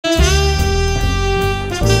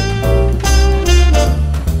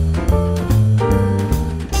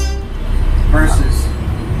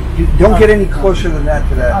Don't get any closer than that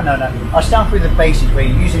to that. Oh, no. I start with the basics where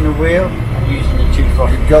you're using the wheel and using the two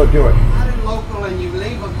throttle. Go do it. Not in local and you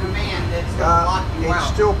leave a command that's going to lock you out.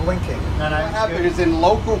 It's still blinking. No, What happened is in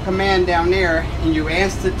local command down there and you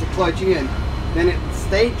asked it to clutch in, then it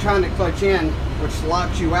stayed trying to clutch in, which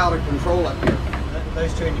locks you out of control up here.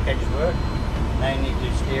 Those two indicators work. Now you need to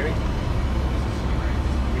do steering.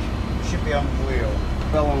 You should be on the wheel.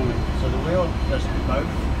 Well only. So the wheel does both.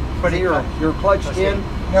 But you're clutched in.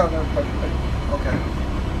 No, but okay.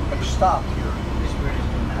 But stop here. This wheel is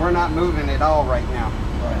doing that. We're not moving at all right now.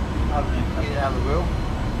 Right. Get it out of the wheel.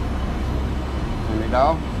 Turn it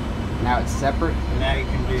off. Now it's separate. And now you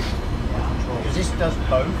can do control. Because this does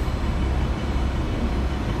both.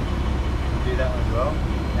 Do that one as well.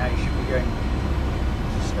 Now you should be going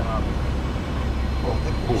to start. Well,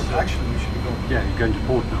 actually, we should be going. Yeah, you're going to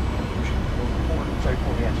port now. We should be going forward. Sorry,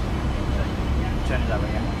 Paul, yes. Turn it that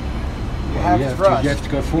way, yeah. You have thrust. You have to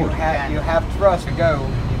go forward. You have thrust to go.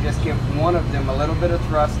 You just give one of them a little bit of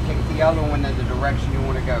thrust, kick the other one in the direction you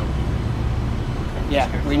want to go. Yeah,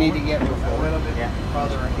 we need to get a little bit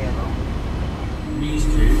farther ahead. These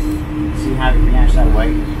two, see how it reacts that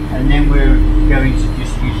way. And then we're going to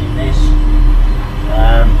just using this,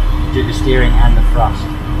 do the steering and the thrust.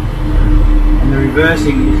 And the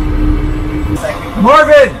reversing is...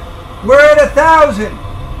 Marvin, we're at 1,000.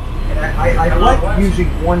 I like using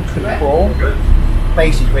one control.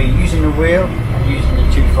 Basics where you're using the wheel and using the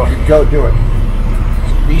two throttle. Go do it.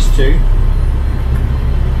 So these two.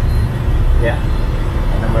 Yeah.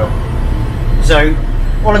 And then we'll. So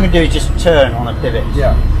all I'm going to do is just turn on a pivot.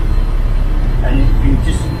 Yeah. And you can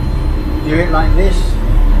just do it like this.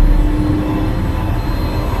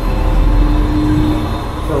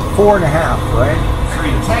 So 4.5, right?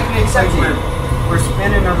 Technically, we're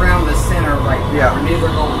spinning around the center right now. Yeah. We're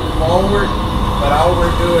neither going forward, but all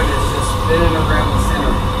we're doing is just spinning around the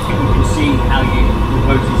center. You can see how the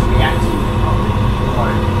boat is reacting.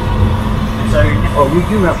 And so, You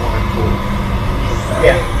do have one tool.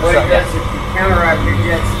 yeah. What it does, if you counteract your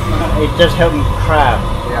jets, It does help you crab.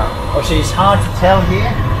 Yeah. Obviously, it's hard to tell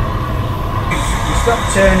here. You stop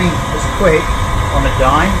turning as quick on a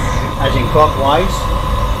dime, as in clockwise.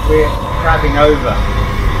 We're crabbing over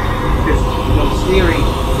because you're steering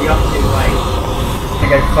the opposite way. You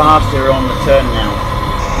go faster on the turn now.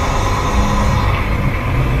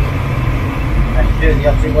 And you do it the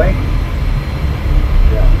opposite way.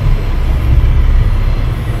 Yeah.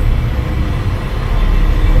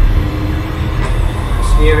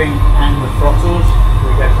 Steering and the throttles,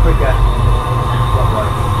 we go quicker and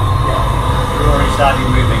clockwise. Yeah. We're already starting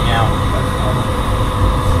moving now.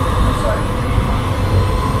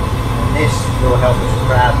 And this will help us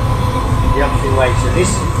crab the opposite way. So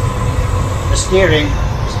this, the steering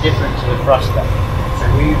is different to the thruster. So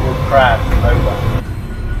we will crab over.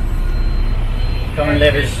 Common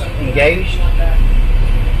levers engaged.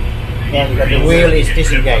 Yeah, the wheel is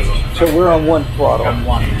disengaged. So we're on one throttle. On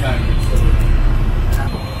one.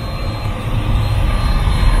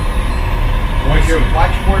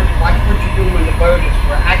 watch what you're doing with the boat is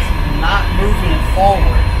we're actually not moving it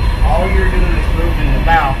forward. All you're doing is moving the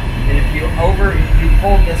bow. And if you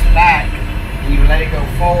pull this back and you let it go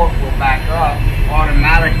forward, we'll back up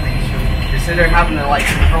automatically. So instead of having to like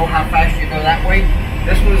control how fast you go that way,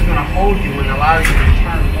 this one's going to hold you and allow you to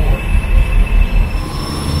turn forward.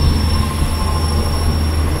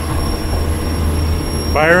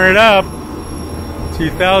 Fire it up.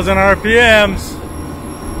 2,000 RPMs.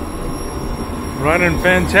 Running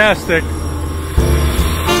fantastic.